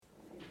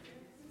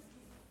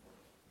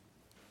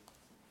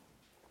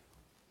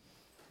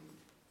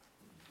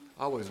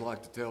I always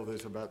like to tell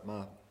this about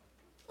my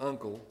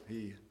uncle.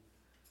 He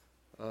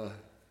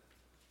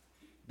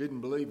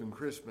didn't believe in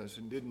Christmas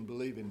and didn't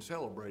believe in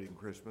celebrating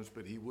Christmas,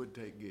 but he would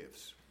take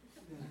gifts.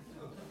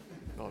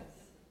 Thought,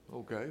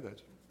 okay,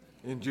 that's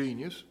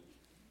ingenious.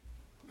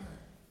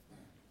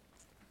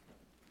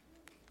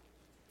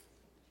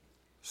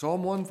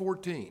 Psalm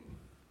 114.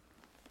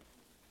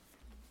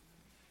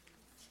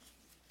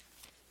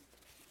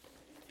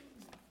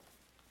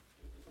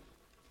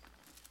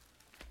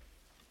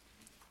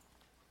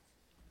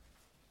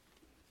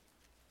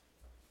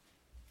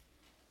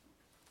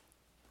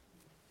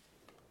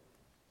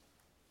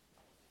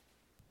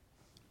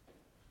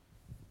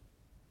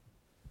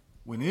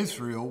 When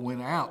Israel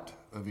went out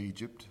of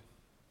Egypt,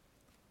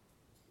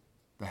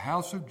 the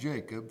house of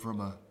Jacob from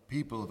a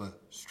people of a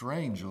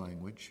strange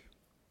language,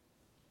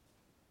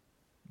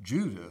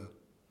 Judah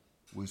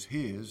was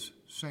his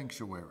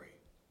sanctuary,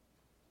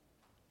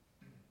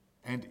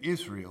 and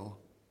Israel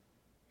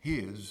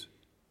his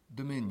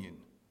dominion.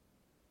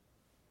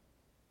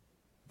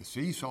 The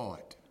sea saw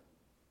it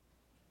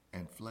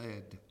and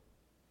fled.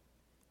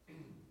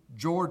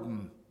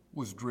 Jordan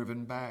was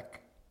driven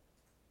back.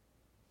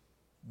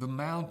 The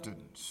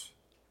mountains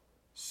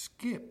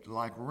skipped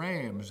like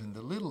rams, and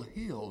the little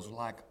hills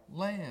like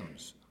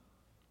lambs.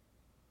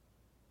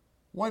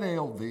 What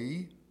ailed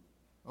thee,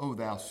 O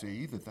thou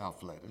sea, that thou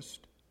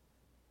fleddest?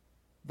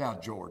 Thou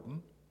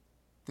Jordan,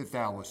 that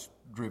thou wast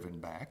driven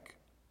back?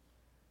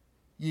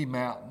 Ye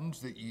mountains,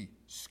 that ye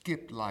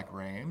skipped like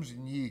rams,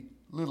 and ye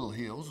little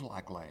hills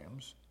like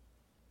lambs?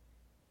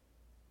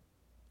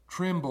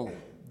 Tremble,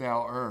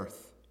 thou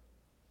earth,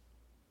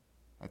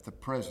 at the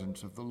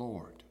presence of the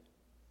Lord,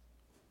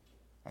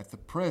 at the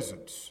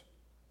presence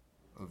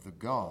of the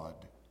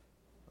God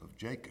of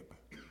Jacob,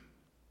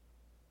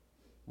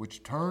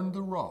 which turned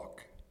the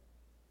rock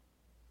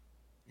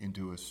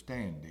into a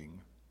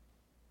standing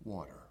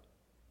water,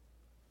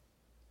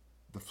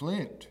 the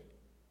flint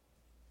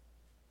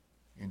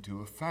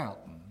into a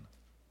fountain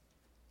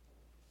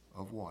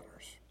of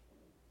waters.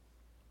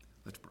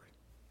 Let's pray.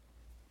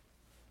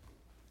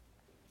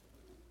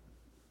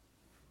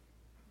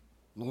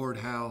 Lord,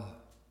 how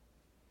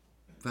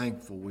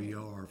thankful we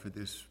are for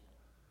this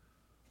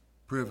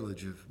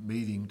privilege of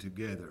meeting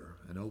together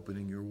and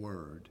opening your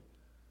word.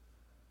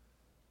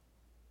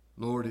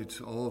 Lord,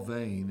 it's all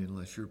vain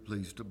unless you're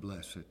pleased to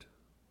bless it.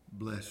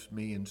 Bless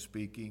me in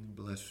speaking.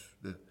 Bless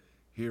the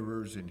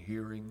hearers in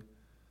hearing.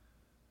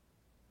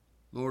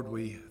 Lord,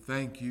 we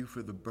thank you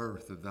for the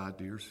birth of thy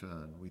dear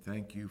Son. We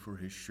thank you for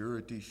his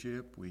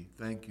suretyship. We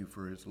thank you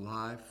for his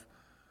life.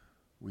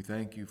 We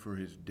thank you for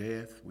his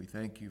death. We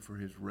thank you for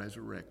his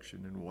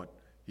resurrection and what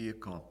he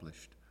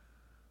accomplished.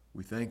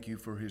 We thank you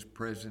for his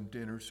present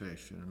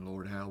intercession, and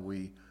Lord, how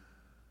we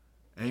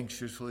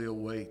anxiously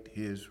await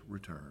his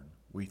return.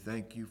 We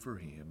thank you for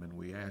him, and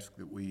we ask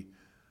that we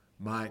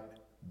might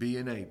be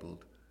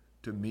enabled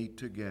to meet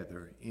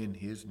together in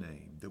his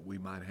name, that we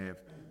might have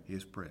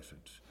his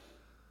presence.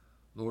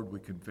 Lord,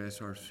 we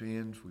confess our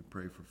sins. We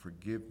pray for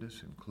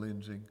forgiveness and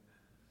cleansing.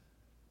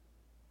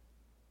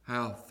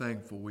 How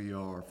thankful we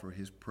are for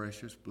his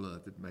precious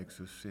blood that makes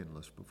us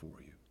sinless before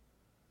you.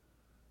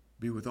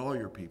 Be with all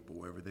your people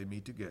wherever they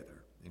meet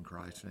together. In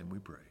Christ's name we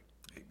pray.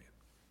 Amen.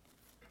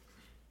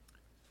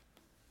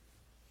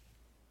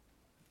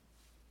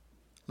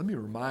 Let me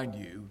remind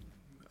you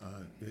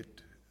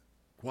that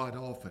quite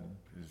often,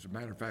 as a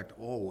matter of fact,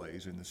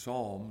 always in the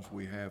Psalms,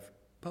 we have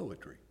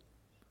poetry.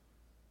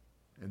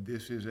 And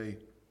this is a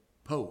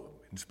poem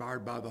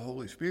inspired by the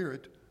Holy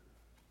Spirit,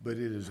 but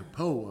it is a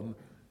poem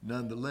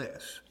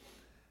nonetheless.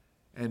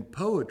 And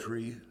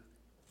poetry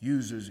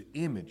uses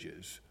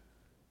images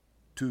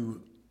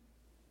to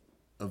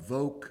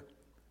evoke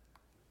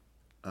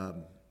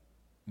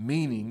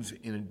meanings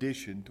in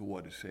addition to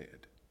what is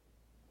said.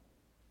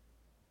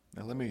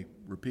 Now let me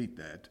repeat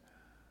that.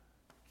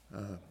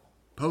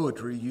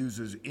 Poetry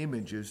uses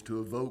images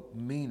to evoke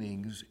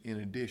meanings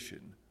in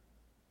addition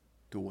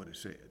to what is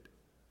said.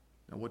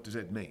 Now what does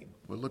that mean?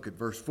 Well, look at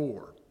verse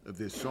 4 of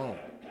this psalm.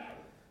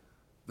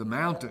 The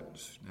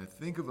mountains. Now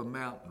think of a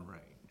mountain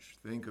range.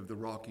 Think of the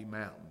Rocky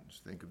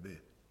Mountains. Think of the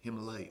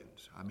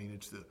Himalayas. I mean,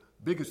 it's the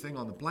biggest thing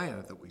on the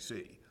planet that we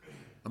see.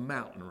 A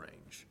mountain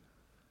range.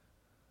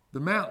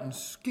 The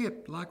mountains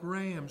skipped like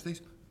rams.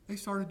 They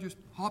started just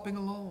hopping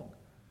along.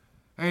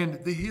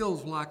 And the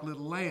hills like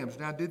little lambs.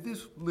 Now, did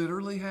this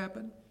literally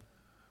happen?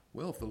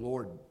 Well, if the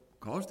Lord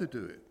caused it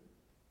to,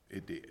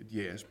 it did,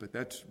 yes, but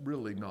that's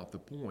really not the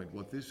point.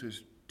 What this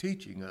is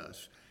teaching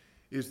us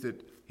is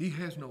that he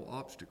has no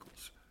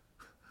obstacles.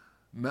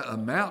 A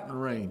mountain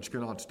range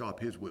cannot stop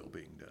his will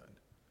being done.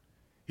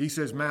 He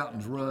says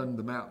mountains run,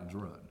 the mountains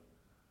run.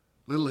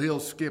 Little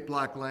hills skip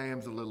like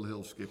lambs, the little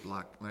hills skip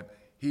like lambs.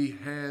 He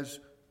has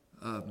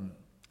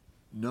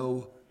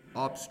no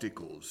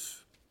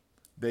obstacles.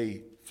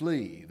 They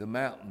flee, the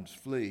mountains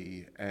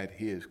flee at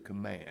his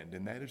command.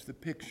 And that is the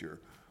picture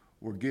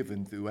we're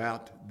given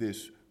throughout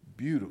this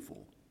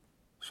beautiful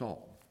psalm.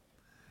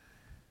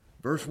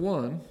 Verse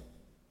 1,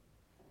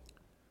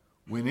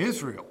 when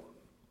Israel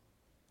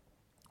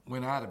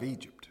went out of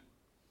Egypt,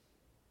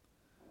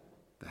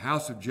 the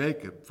house of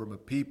Jacob from a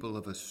people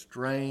of a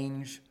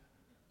strange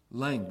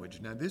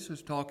language. Now, this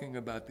is talking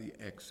about the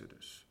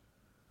Exodus,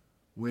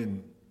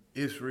 when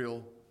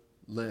Israel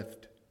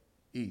left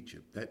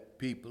Egypt, that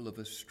people of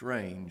a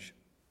strange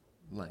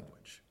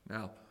language.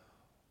 Now,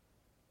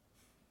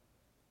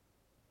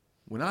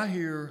 when I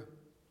hear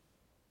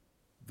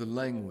the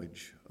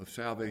language of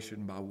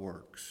salvation by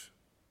works,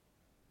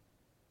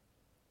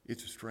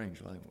 it's a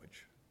strange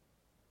language.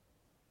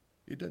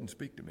 It doesn't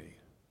speak to me.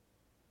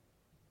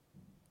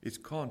 It's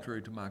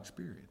contrary to my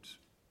experience.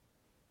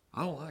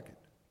 I don't like it.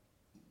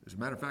 As a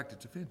matter of fact,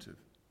 it's offensive.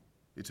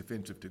 It's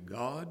offensive to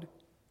God.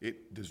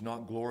 It does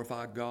not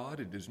glorify God.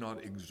 It does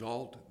not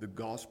exalt the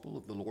gospel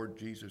of the Lord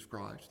Jesus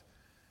Christ.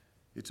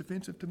 It's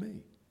offensive to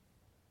me.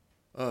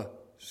 A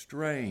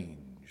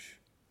strange,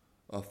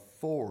 a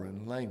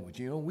foreign language.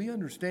 You know, we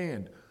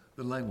understand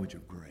the language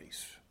of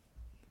grace.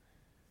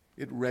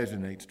 It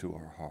resonates to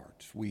our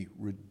hearts. We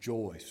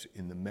rejoice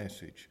in the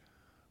message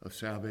of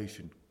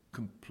salvation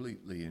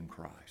completely in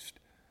Christ.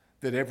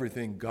 That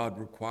everything God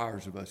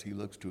requires of us, He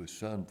looks to His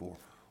Son for.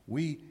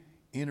 We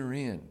enter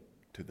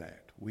into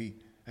that.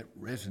 That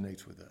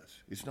resonates with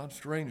us. It's not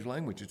strange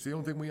language. It's the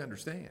only thing we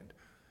understand.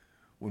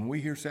 When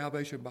we hear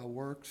salvation by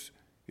works,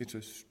 it's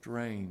a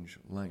strange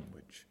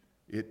language.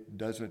 It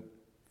doesn't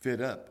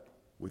fit up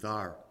with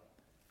our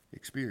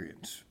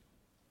experience.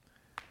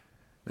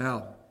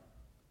 Now,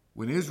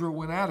 when Israel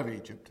went out of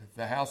Egypt,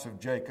 the house of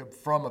Jacob,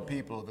 from a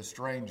people of a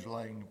strange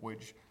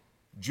language,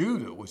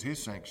 Judah was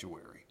his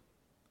sanctuary,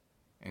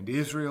 and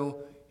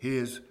Israel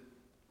his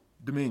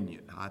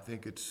dominion. I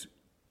think it's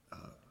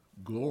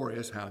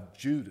glorious how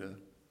Judah,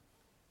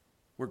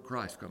 where'd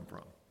Christ come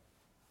from?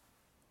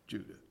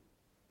 Judah.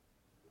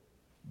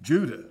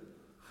 Judah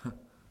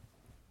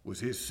was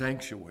his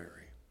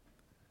sanctuary.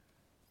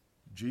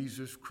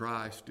 Jesus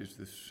Christ is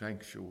the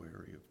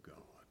sanctuary of God.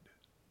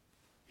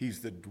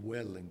 He's the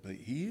dwelling place.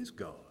 He is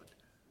God.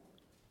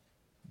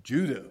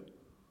 Judah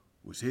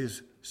was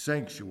his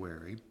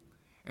sanctuary,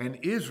 and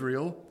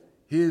Israel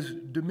his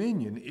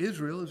dominion.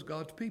 Israel is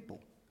God's people.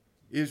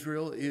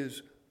 Israel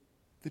is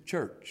the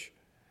church.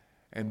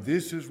 And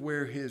this is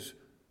where his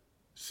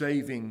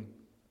saving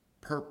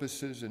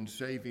purposes and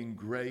saving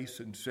grace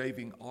and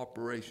saving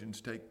operations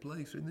take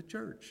place, in the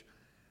church.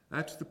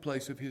 That's the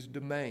place of his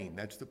domain.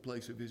 That's the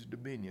place of his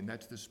dominion.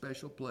 That's the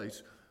special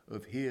place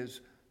of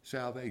his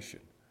salvation.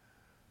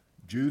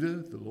 Judah,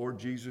 the Lord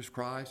Jesus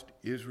Christ,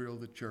 Israel,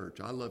 the church.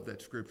 I love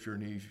that scripture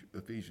in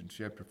Ephesians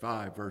chapter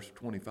 5, verse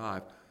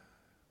 25.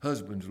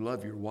 Husbands,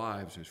 love your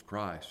wives as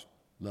Christ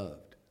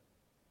loved.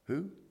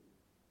 Who?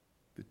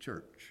 The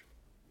church.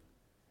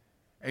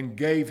 And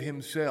gave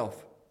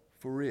himself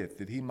for it,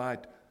 that he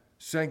might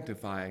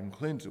sanctify and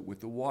cleanse it with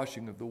the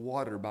washing of the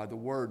water by the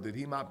word, that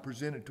he might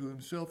present it to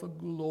himself a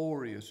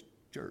glorious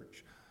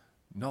church,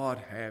 not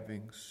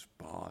having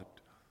spot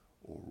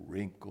or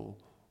wrinkle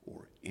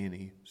or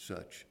any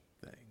such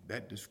thing.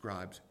 That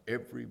describes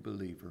every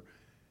believer.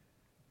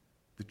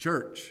 The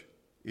church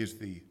is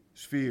the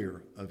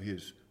sphere of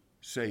his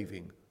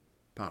saving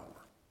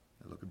power.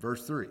 Now look at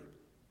verse 3.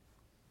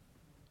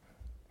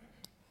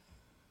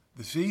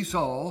 The sea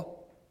saw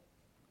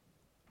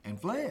and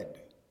fled.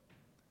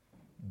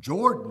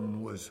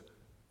 Jordan was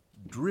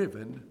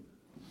driven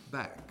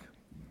back.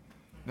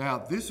 Now,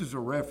 this is a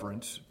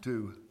reference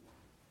to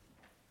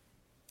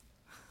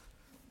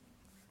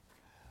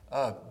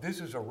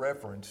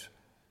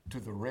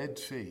the Red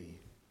Sea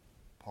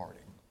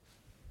parting.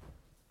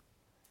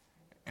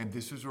 And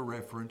this is a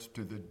reference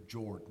to the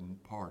Jordan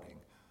parting.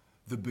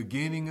 The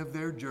beginning of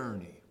their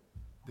journey,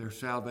 their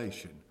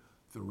salvation,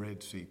 the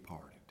Red Sea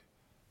parted.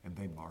 And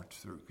they marched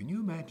through. Can you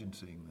imagine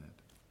seeing that?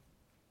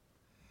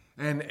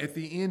 And at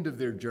the end of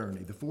their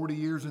journey, the 40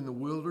 years in the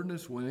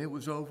wilderness, when it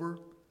was over,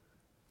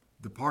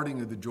 the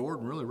parting of the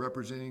Jordan really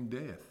representing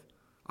death.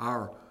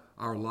 Our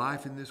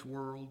life in this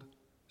world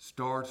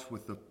starts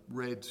with the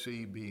Red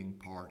Sea being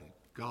parted,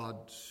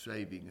 God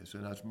saving us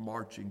and us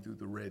marching through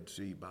the Red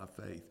Sea by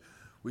faith.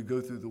 We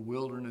go through the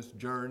wilderness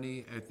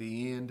journey. At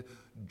the end,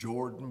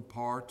 Jordan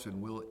parts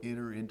and we'll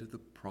enter into the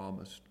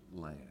promised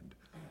land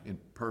in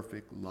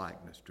perfect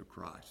likeness to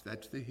Christ.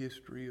 That's the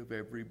history of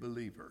every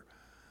believer.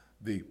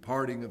 The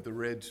parting of the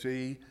Red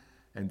Sea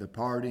and the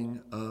parting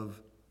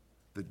of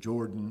the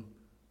Jordan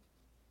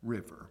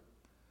River.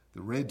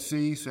 The Red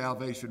Sea,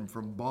 salvation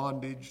from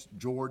bondage.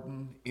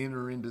 Jordan,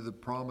 enter into the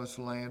promised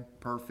land,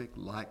 perfect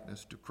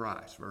likeness to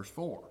Christ. Verse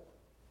 4.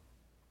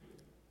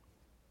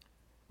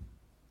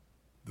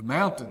 The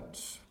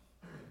mountains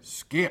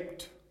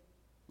skipped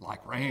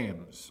like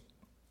rams,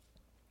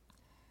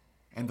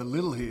 and the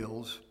little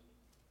hills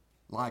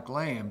like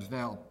lambs.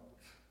 Now,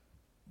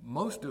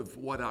 most of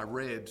what I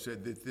read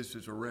said that this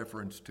is a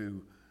reference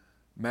to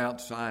Mount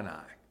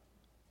Sinai,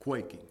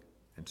 quaking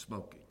and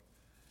smoking.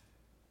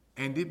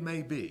 And it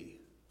may be,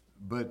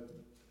 but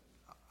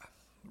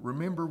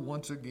remember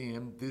once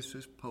again, this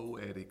is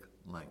poetic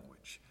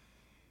language.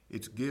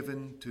 It's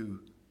given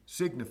to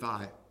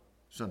signify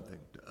something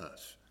to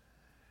us.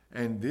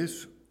 And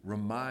this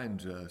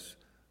reminds us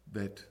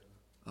that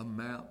a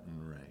mountain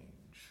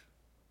range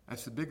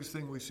That's the biggest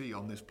thing we see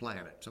on this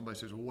planet. Somebody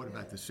says, well, what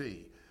about the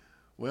sea?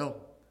 Well,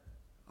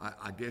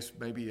 I guess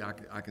maybe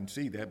I can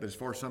see that, but as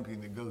far as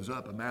something that goes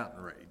up a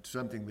mountain range,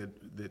 something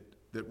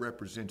that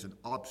represents an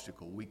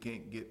obstacle we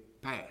can't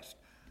get past,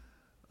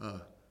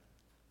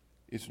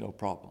 it's no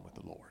problem with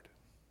the Lord.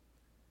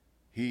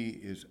 He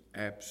is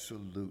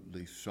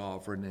absolutely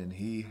sovereign, and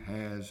he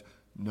has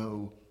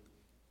no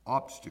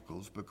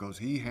obstacles because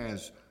he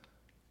has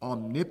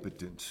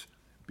omnipotence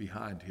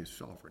behind his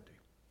sovereignty.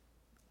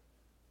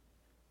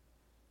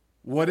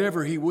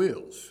 Whatever he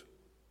wills,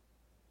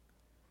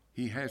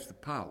 he has the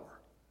power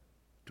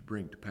to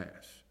bring to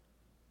pass.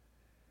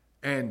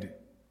 And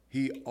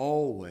he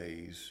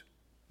always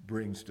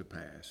brings to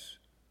pass,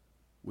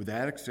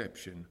 without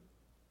exception,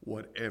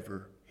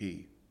 whatever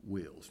he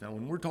wills. Now,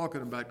 when we're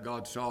talking about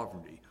God's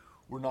sovereignty,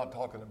 we're not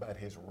talking about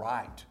his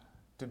right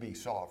to be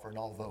sovereign,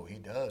 although he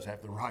does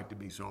have the right to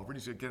be sovereign.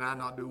 He said, can I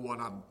not do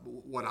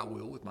what I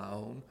will with my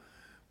own?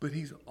 But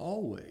he's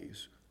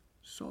always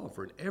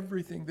sovereign.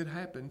 Everything that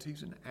happens,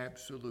 he's in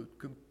absolute,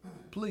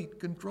 complete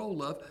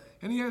control of,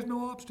 and he has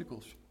no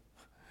obstacles.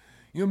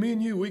 You know, me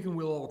and you, we can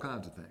will all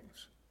kinds of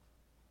things.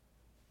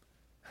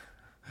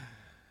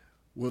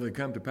 Will they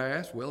come to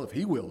pass? Well, if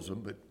he wills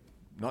them, but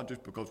not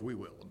just because we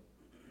will them.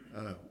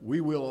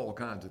 We will all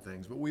kinds of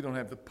things, but we don't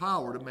have the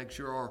power to make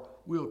sure our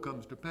will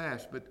comes to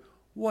pass. But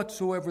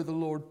whatsoever the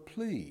Lord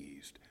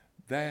pleased,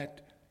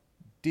 that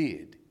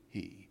did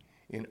he,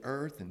 in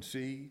earth and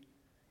sea,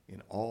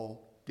 in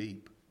all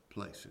deep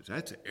places.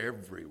 That's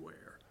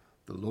everywhere.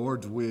 The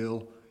Lord's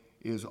will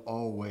is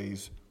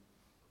always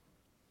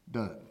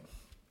done.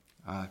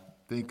 I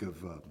think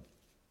of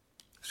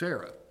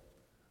Sarah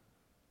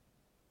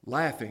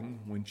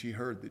laughing when she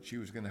heard that she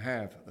was going to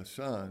have a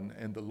son,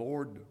 and the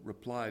Lord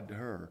replied to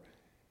her,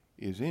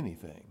 is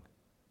anything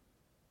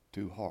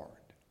too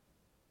hard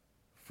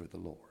for the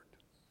Lord?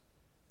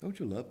 Don't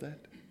you love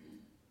that?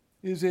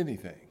 Is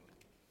anything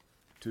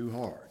too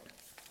hard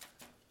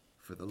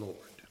for the Lord?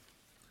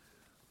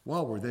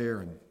 While we're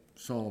there in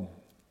Psalm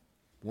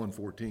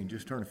 114,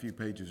 just turn a few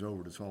pages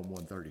over to Psalm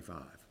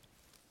 135.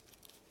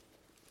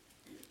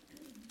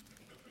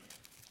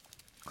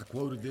 I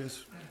quoted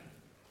this.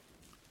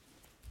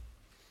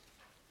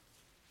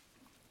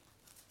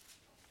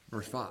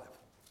 Verse 5.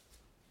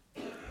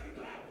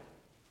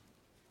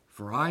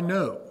 For I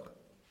know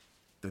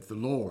that the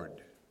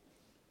Lord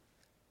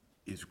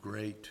is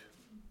great,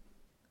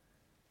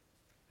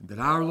 and that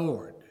our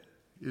Lord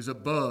is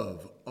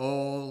above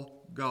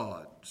all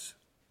gods.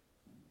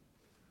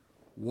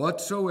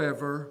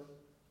 Whatsoever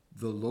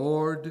the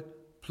Lord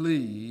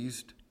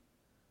pleased,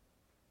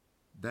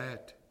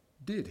 that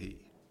did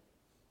he,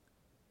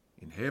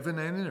 in heaven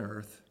and in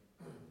earth,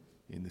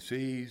 in the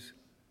seas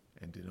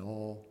and in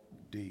all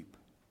deep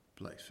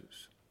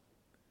places.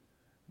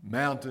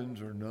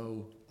 Mountains are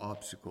no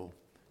obstacle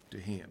to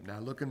him. Now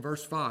look in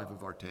verse 5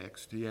 of our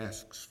text. He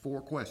asks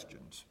 4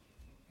 questions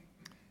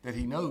that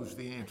he knows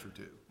the answer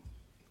to.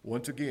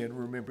 Once again,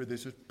 remember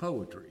this is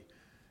poetry,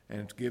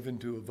 and it's given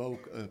to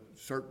evoke a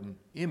certain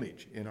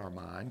image in our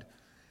mind.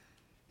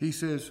 He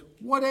says,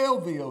 what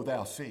ailed thee, O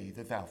thou sea,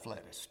 that thou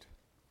fleddest?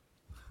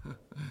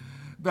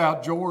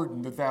 Thou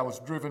Jordan, that thou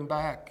wast driven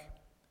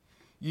back?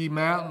 Ye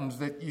mountains,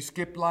 that ye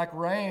skipped like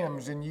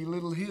rams, and ye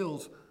little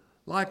hills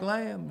like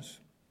lambs?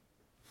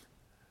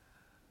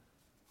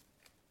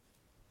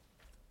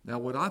 Now,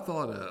 what I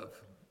thought of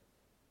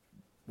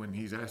when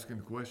he's asking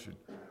the question,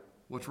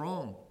 what's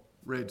wrong,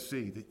 Red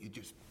Sea, that you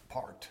just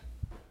part?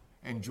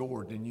 And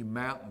Jordan, and you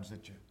mountains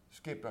that you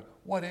skip?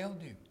 What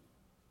ailed you?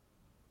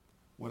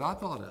 What I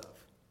thought of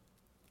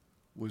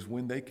was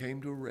when they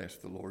came to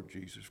arrest the Lord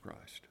Jesus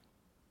Christ.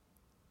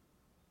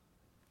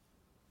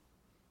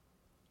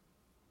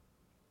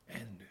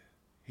 And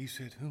he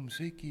said, whom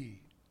seek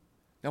ye?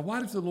 Now,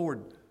 why does the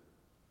Lord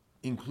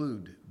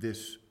include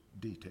this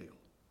detail?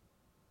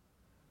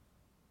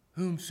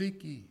 Whom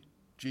seek ye?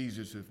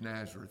 Jesus of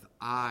Nazareth,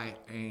 I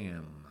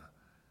am.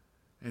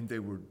 And they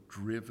were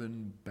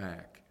driven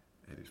back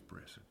at his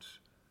presence.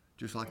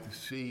 Just like the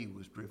sea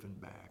was driven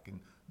back and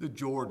the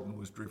Jordan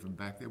was driven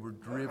back. They were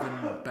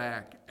driven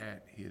back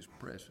at his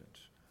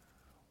presence.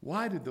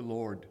 Why did the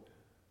Lord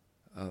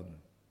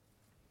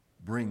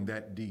bring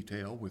that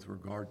detail with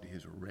regard to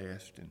his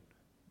arrest and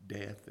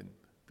death and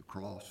the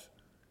cross?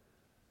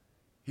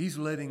 He's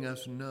letting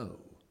us know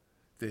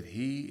that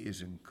he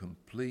is in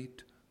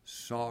complete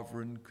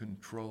sovereign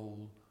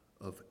control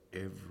of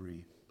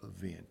every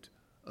event,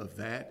 of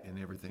that and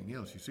everything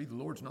else. You see, the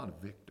Lord's not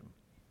a victim.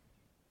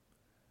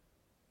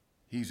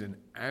 He's in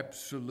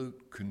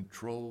absolute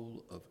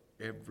control of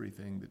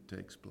everything that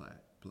takes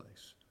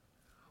place.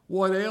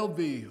 What ailed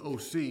thee, O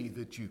sea,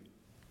 that you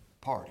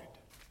parted?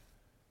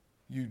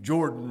 You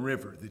Jordan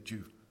River that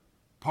you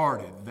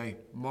parted, they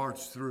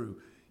marched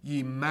through.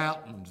 Ye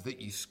mountains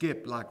that ye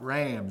skipped like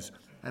rams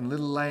and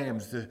little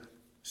lambs, the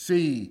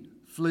sea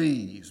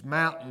flees,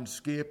 mountains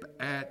skip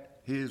at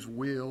his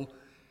will.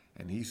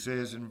 And he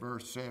says in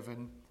verse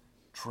 7,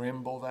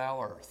 tremble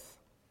thou earth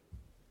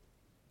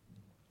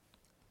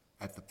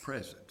at the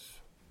presence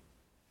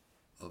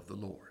of the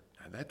Lord.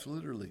 Now, that's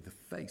literally the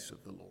face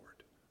of the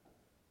Lord.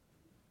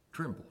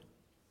 Tremble.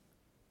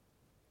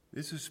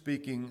 This is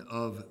speaking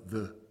of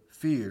the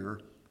fear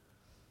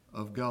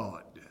of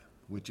God,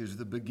 which is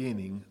the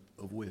beginning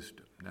of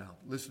wisdom. Now,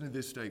 listen to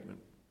this statement.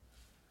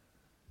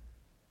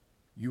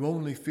 You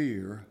only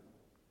fear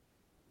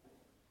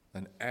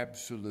an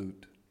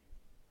absolute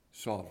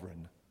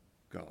sovereign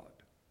God.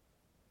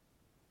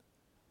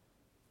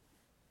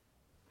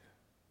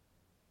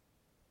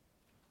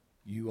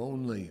 You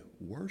only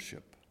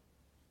worship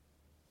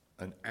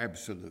an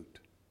absolute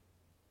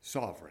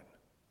sovereign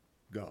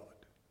God.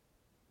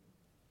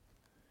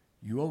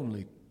 You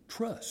only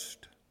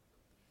trust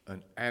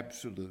an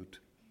absolute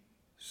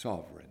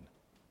sovereign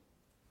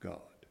God.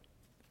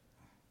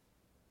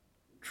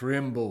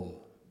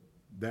 Tremble,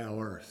 thou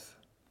earth,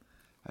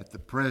 at the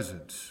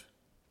presence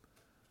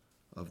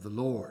of the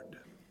Lord.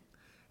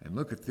 And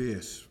look at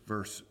this,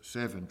 verse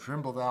 7.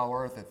 Tremble, thou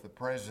earth, at the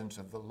presence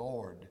of the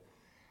Lord,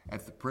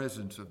 at the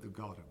presence of the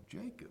God of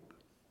Jacob.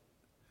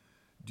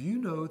 Do you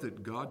know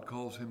that God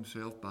calls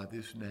himself by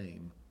this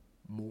name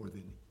more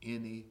than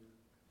any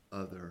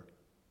other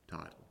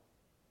title?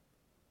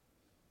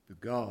 The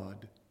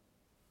God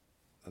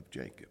of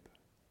Jacob.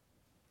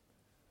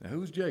 Now,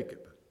 who's Jacob?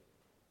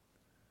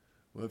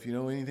 Well, if you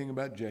know anything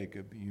about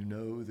Jacob, you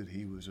know that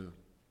he was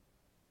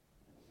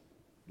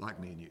like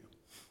me and you.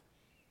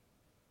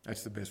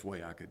 That's the best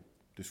way I could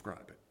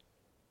describe it.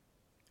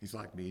 He's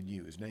like me and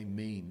you. His name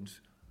means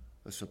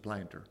a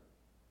supplanter.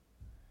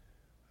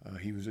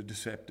 He was a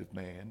deceptive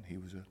man. He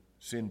was a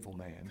sinful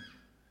man.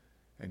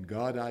 And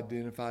God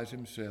identifies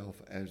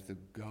himself as the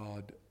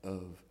God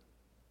of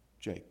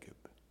Jacob.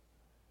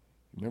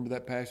 Remember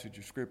that passage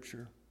of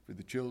Scripture? For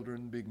the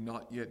children being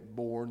not yet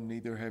born,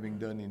 neither having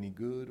done any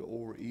good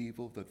or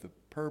evil, that the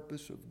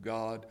purpose of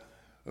God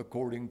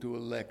according to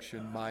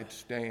election might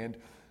stand,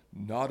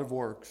 not of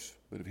works,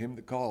 but of him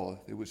that calleth.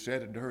 It was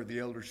said unto her, the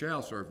elder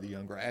shall serve the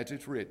younger, as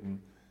it's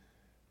written,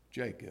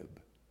 Jacob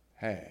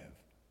have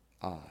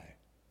I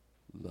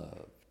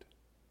loved.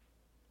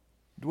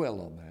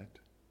 Dwell on that.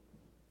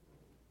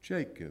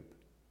 Jacob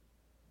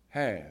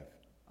have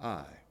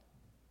I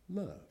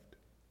loved.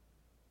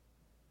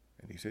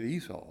 And he said,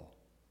 Esau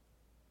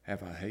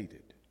have I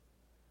hated.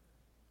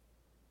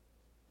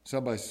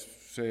 Somebody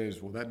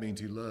says, well, that means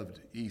he loved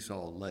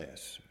Esau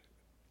less.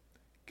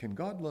 Can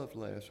God love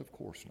less? Of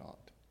course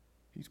not.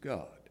 He's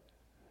God.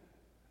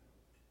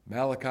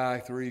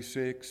 Malachi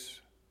 3:6,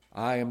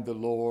 I am the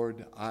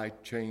Lord, I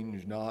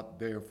change not,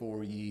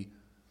 therefore ye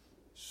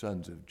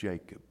sons of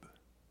Jacob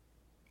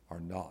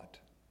are not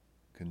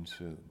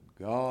consumed.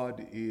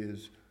 God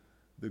is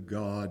the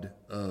God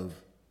of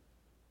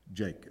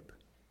Jacob.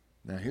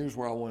 Now here's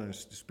where I want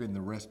us to spend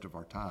the rest of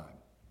our time.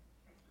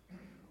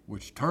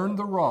 Which turned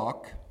the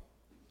rock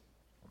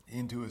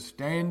into a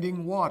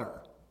standing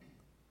water,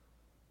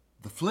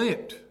 the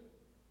flint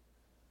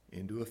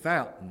into a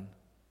fountain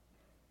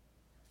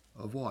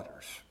of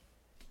waters.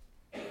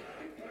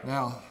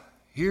 Now,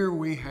 here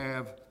we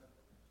have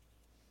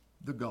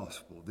the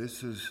gospel.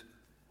 This is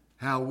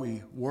how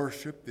we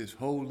worship this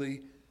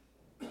holy,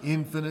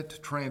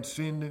 infinite,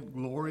 transcendent,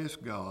 glorious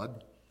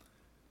God.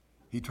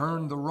 He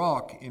turned the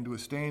rock into a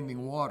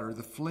standing water,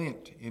 the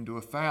flint into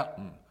a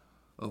fountain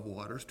of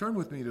waters. Turn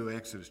with me to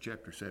Exodus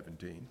chapter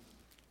 17.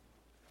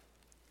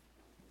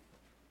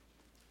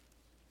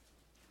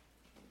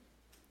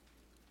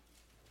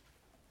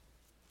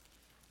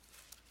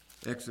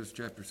 Exodus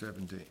chapter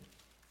 17.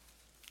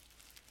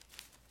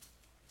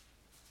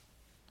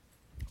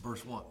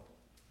 Verse 1.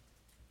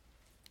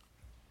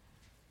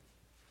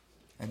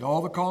 And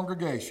all the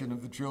congregation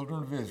of the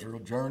children of Israel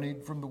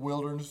journeyed from the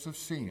wilderness of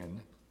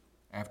Sin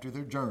after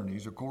their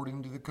journeys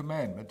according to the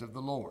commandment of the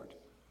Lord,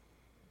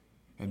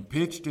 and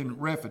pitched in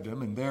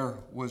Rephidim, and there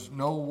was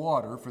no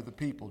water for the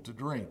people to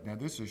drink. Now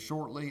this is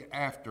shortly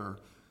after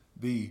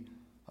the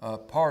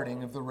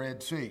parting of the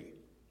Red Sea.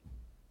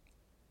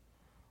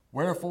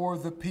 Wherefore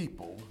the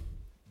people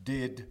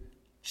did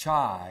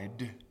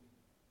chide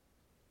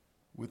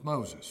with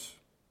Moses.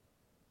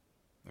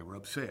 They were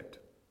upset.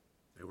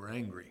 They were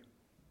angry.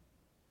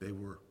 They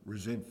were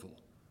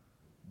resentful.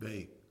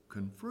 They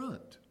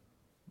confront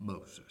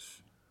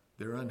Moses.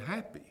 They're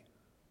unhappy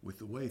with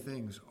the way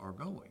things are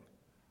going.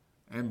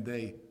 And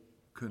they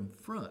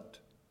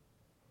confront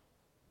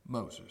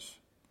Moses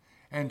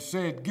and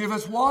said, give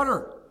us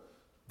water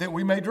that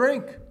we may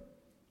drink.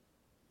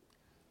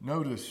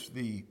 Notice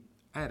the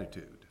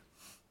attitude.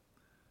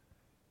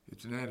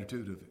 It's an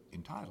attitude of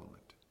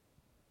entitlement,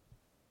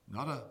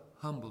 not a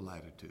humble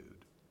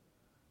attitude,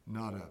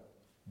 not a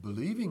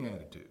believing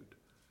attitude.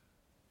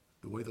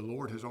 The way the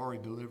Lord has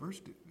already delivered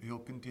us, he'll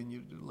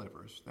continue to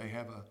deliver us. They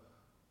have a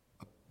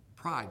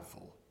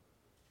prideful,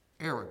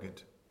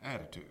 arrogant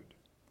attitude.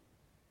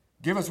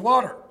 Give us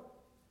water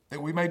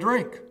that we may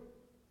drink.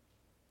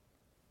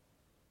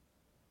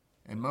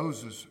 And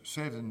Moses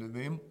said unto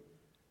them,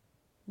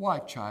 why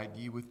chide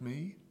ye with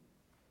me?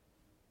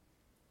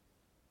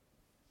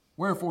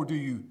 Wherefore do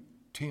you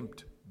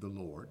tempt the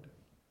Lord?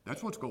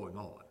 That's what's going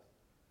on.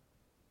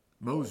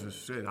 Moses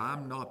said,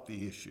 I'm not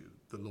the issue,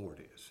 the Lord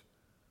is.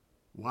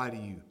 Why do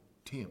you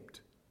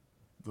tempt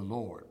the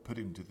Lord? Put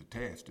him to the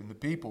test. And the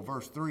people,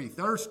 verse 3,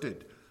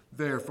 thirsted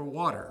there for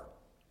water.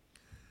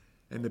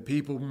 And the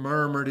people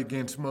murmured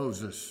against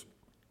Moses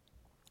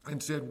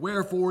and said,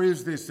 Wherefore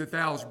is this that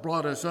thou hast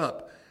brought us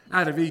up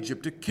out of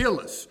Egypt to kill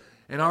us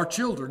and our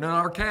children and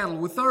our cattle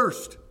with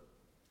thirst?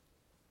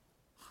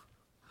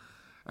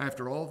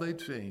 After all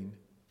they'd seen,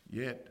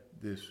 yet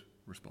this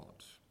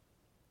response.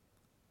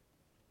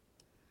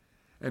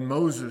 And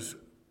Moses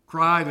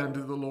cried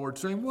unto the Lord,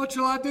 saying, What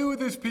shall I do with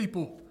this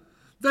people?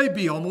 They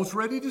be almost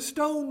ready to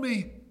stone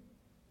me.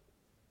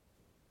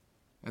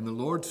 And the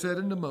Lord said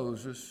unto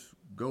Moses,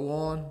 Go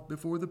on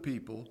before the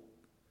people,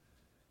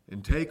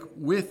 and take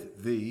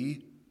with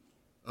thee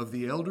of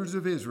the elders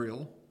of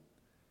Israel,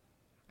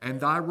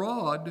 and thy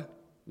rod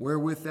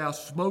wherewith thou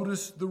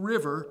smotest the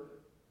river,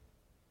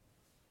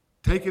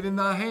 take it in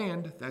thy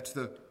hand. That's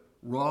the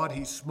rod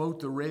he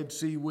smote the Red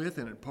Sea with,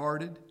 and it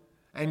parted.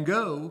 And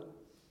go,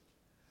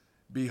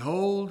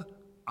 behold,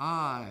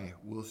 I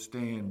will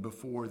stand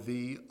before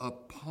thee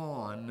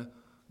upon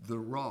the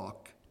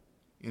rock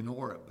in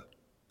Horeb,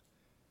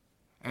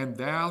 and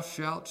thou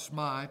shalt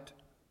smite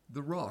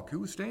the rock. Who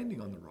was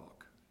standing on the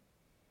rock?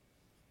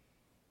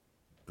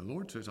 The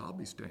Lord says, I'll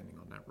be standing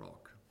on that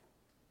rock.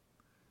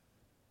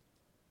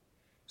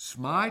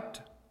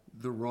 Smite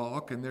the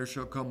rock, and there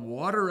shall come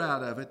water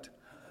out of it,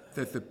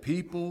 that the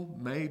people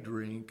may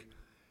drink.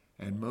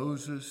 And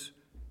Moses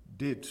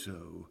did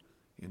so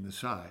in the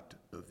sight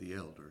of the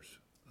elders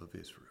of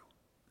Israel.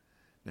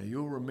 Now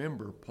you'll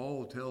remember,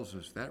 Paul tells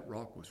us that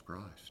rock was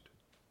Christ.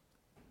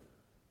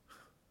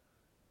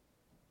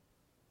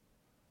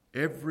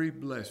 Every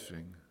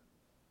blessing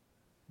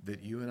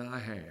that you and I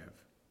have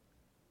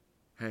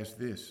has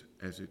this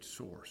as its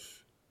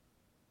source: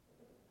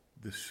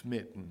 the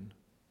smitten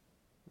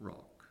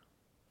rock.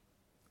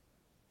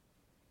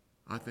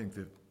 I think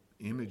the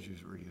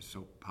imagery is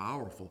so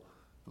powerful.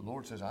 The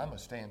Lord says, I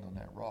must stand on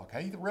that rock. How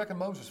do you reckon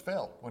Moses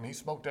felt when he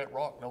smote that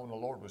rock knowing the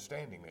Lord was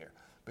standing there?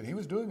 But he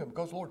was doing it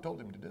because the Lord told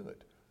him to do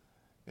it.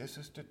 This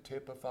is to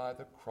typify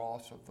the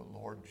cross of the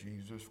Lord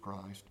Jesus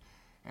Christ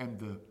and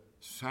the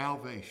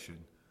salvation,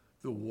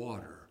 the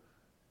water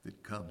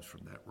that comes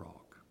from that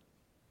rock.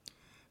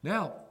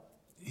 Now,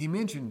 he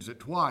mentions it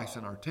twice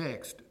in our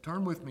text.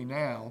 Turn with me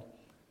now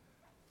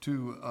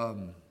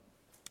to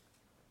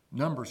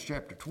Numbers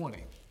chapter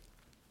 20.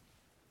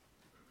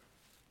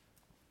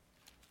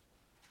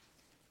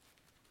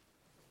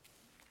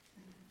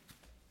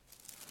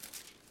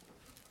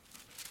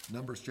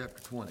 Numbers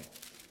chapter 20.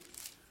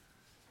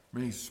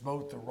 When he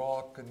smote the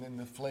rock and then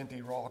the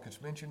flinty rock,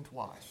 it's mentioned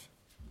twice.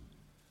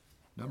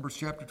 Numbers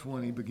chapter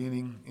 20,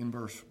 beginning in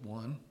verse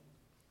 1.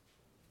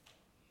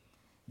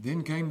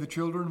 Then came the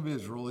children of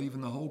Israel,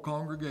 even the whole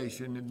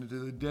congregation, into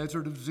the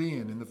desert of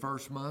Zin in the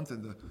first month,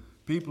 and the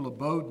people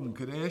abode in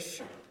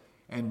Kadesh,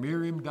 and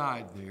Miriam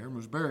died there and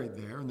was buried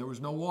there, and there was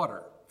no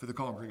water for the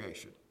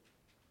congregation.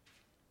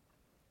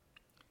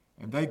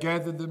 And they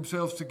gathered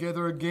themselves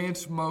together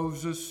against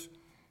Moses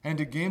and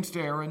against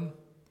Aaron,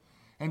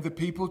 and the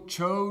people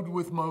chode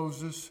with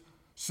Moses,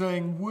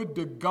 saying, Would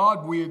to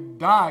God we had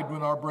died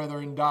when our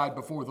brethren died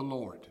before the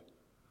Lord.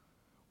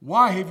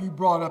 Why have you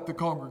brought up the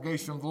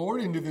congregation of the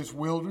Lord into this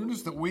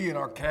wilderness, that we and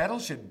our cattle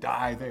should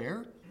die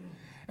there?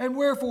 And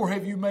wherefore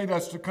have you made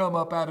us to come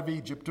up out of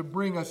Egypt to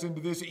bring us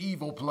into this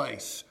evil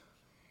place?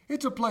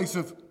 It's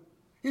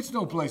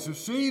no place of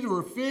seed or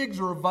of figs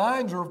or of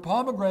vines or of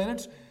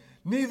pomegranates,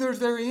 neither is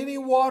there any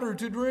water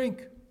to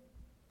drink.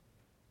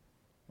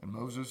 And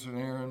Moses and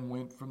Aaron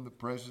went from the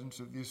presence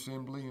of the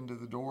assembly into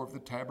the door of the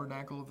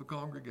tabernacle of the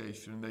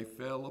congregation, and they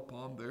fell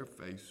upon their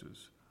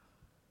faces.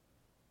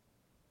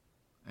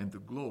 And the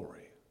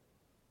glory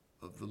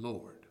of the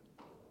Lord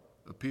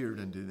appeared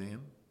unto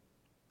them.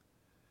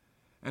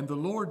 And the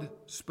Lord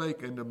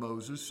spake unto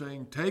Moses,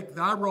 saying, Take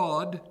thy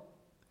rod,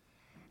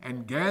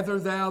 and gather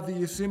thou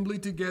the assembly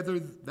together,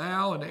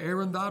 thou and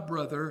Aaron thy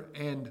brother,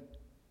 and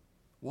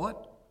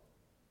what?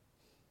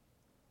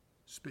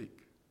 Speak.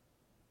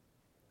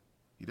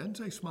 He doesn't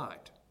say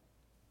smite.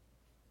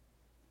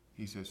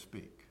 He says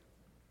speak.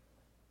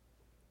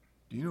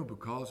 Do you know,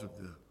 because of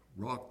the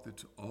rock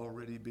that's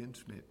already been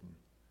smitten,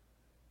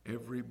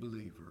 every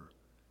believer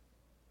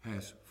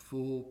has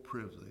full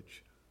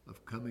privilege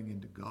of coming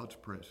into God's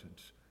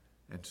presence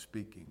and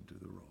speaking to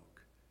the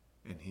rock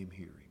and him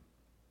hearing.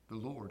 The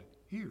Lord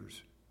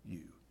hears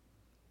you.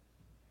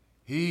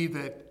 He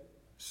that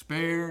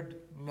spared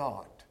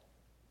not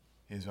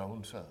his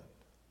own son,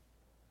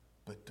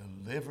 but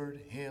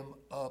delivered him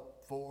up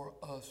for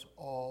us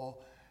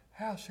all,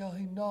 how shall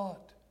he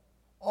not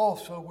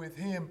also with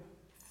him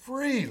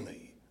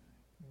freely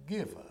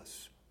give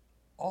us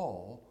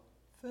all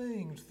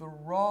things? The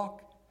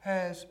rock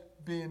has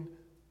been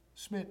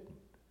smitten.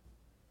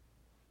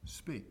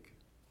 Speak.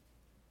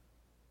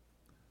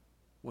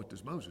 What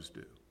does Moses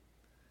do?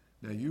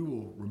 Now you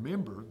will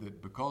remember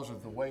that because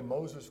of the way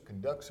Moses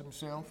conducts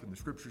himself, and the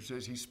scripture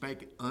says he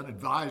spake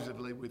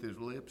unadvisedly with his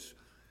lips,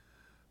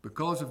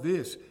 because of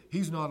this,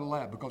 he's not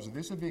allowed, because of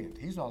this event,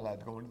 he's not allowed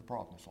to go into the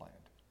promised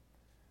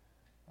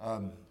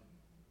land.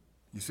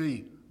 You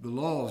see, the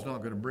law is not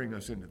going to bring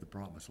us into the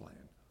promised land.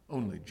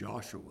 Only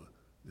Joshua,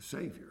 the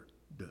Savior,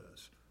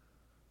 does.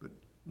 But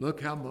look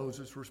how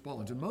Moses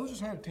responds. And Moses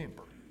had a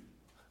temper.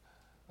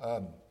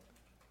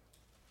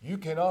 You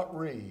cannot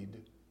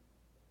read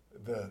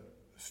the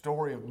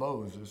story of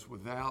Moses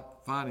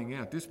without finding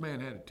out this man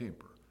had a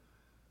temper.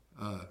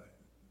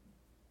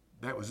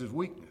 That was his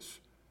weakness.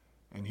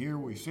 And here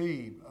we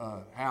see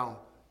how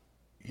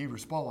he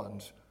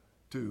responds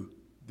to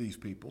these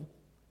people.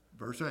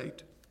 Verse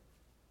 8.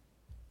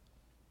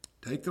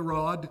 Take the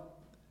rod,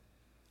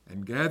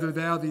 and gather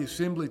thou the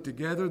assembly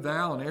together,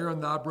 thou and Aaron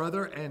thy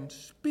brother, and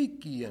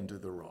speak ye unto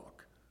the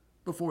rock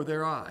before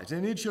their eyes.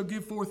 And it shall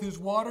give forth his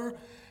water,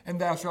 and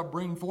thou shalt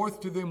bring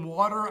forth to them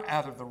water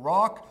out of the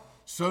rock.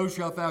 So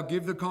shalt thou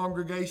give the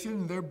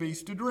congregation their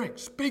beasts to drink.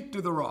 Speak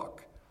to the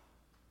rock.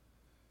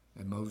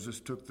 And Moses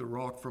took the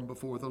rock from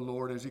before the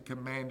Lord as he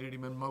commanded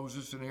him, and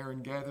Moses and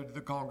Aaron gathered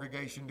the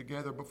congregation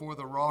together before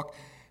the rock.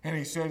 And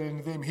he said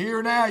unto them,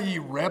 Hear now, ye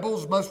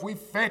rebels, must we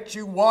fetch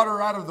you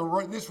water out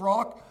of this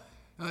rock?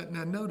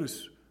 Now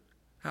notice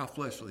how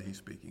fleshly he's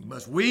speaking.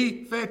 Must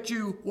we fetch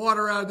you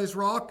water out of this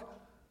rock?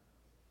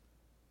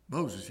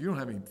 Moses, you don't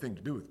have anything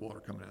to do with water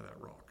coming out of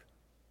that rock.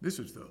 This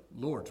is the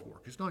Lord's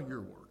work. It's not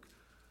your work.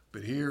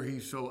 But here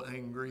he's so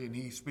angry, and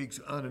he speaks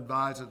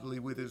unadvisedly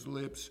with his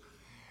lips.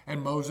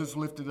 And Moses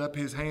lifted up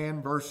his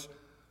hand, verse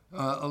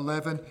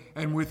 11,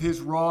 and with his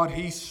rod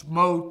he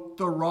smote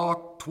the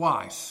rock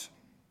twice.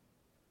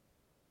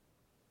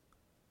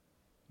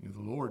 You know,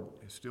 the Lord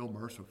is still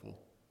merciful.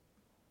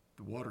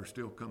 The water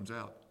still comes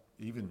out,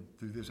 even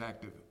through this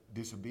act of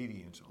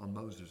disobedience on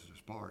Moses'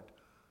 part.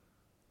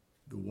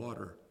 The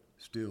water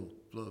still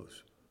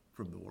flows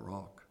from the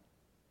rock.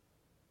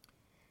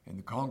 And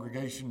the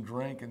congregation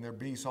drank, and their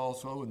beasts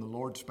also. And the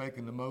Lord spake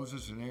unto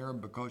Moses and Aaron,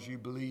 Because you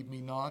believe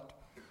me not,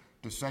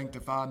 to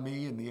sanctify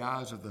me in the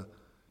eyes of the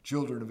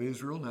children of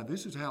Israel. Now,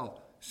 this is how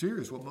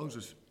serious what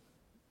Moses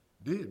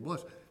did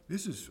was.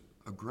 This is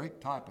a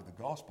great type of the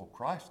gospel.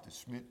 Christ is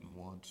smitten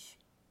once,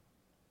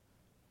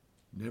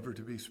 never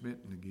to be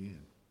smitten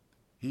again.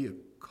 He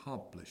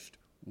accomplished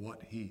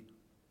what he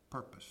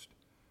purposed.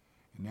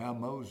 And now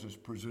Moses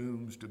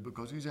presumes to,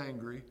 because he's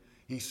angry,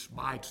 he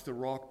smites the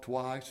rock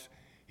twice.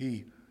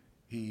 He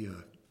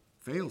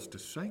fails to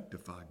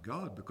sanctify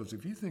God, because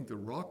if you think the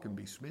rock can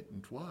be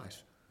smitten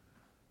twice,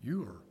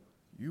 you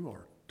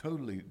are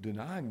totally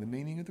denying the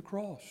meaning of the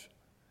cross.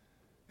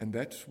 And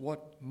that's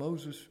what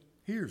Moses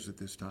hears at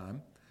this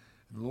time.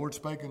 And the Lord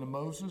spake unto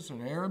Moses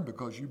and Aaron,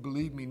 Because you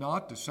believe me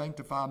not, to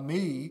sanctify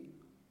me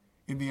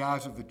in the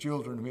eyes of the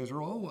children of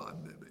Israel. Oh,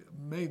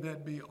 may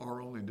that be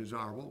our only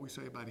desire, what we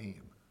say about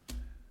him.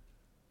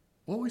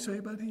 What we say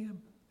about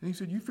him. And he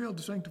said, you failed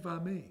to sanctify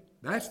me.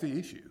 That's the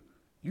issue.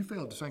 You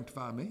failed to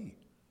sanctify me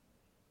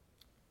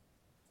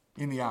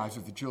in the eyes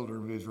of the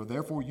children of Israel.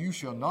 Therefore you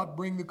shall not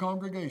bring the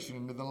congregation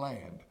into the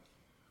land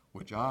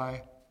which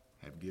I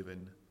have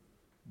given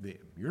them.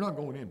 You're not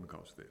going in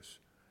because of this.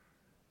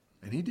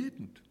 And he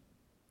didn't.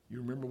 You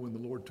remember when the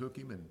Lord took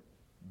him and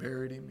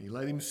buried him? He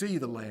let him see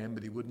the land,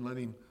 but he wouldn't let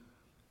him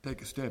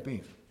take a step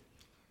in.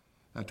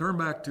 Now turn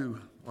back to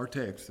our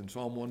text in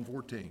Psalm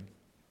 114.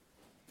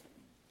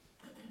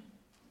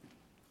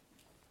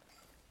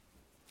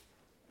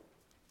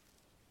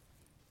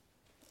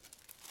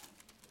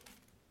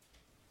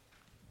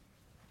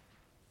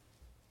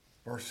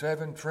 Verse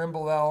 7,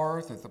 Tremble thou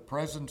earth at the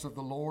presence of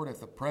the Lord, at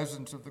the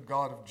presence of the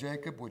God of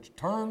Jacob, which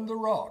turned the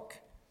rock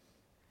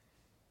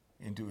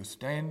into a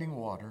standing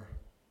water,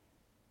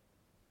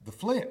 the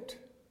flint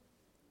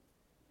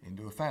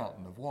into a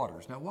fountain of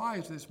waters. Now, why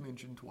is this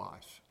mentioned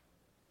twice?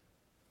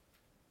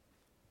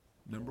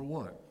 Number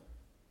one,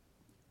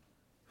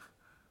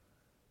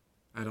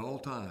 at all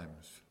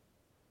times,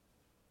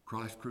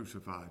 Christ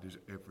crucified is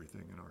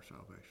everything in our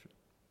salvation.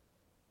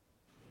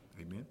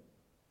 Amen?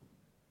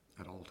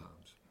 At all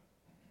times.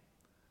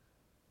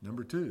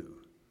 Number two,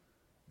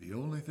 the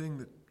only thing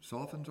that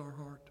softens our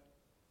heart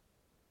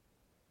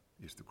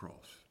is the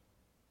cross.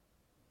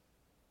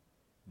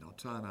 Not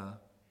Sinai,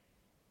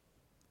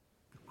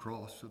 the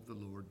cross of the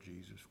Lord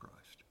Jesus Christ.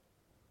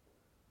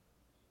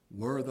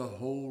 Were the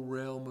whole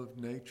realm of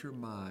nature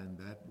mine,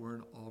 that were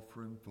an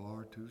offering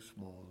far too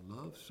small.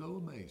 Love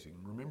so amazing.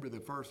 Remember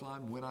the first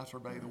line, when I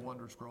survey the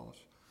wondrous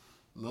cross?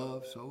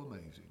 Love so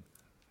amazing,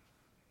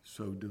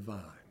 so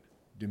divine,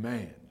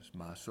 demands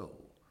my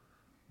soul,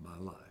 my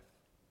life,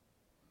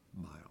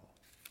 my all.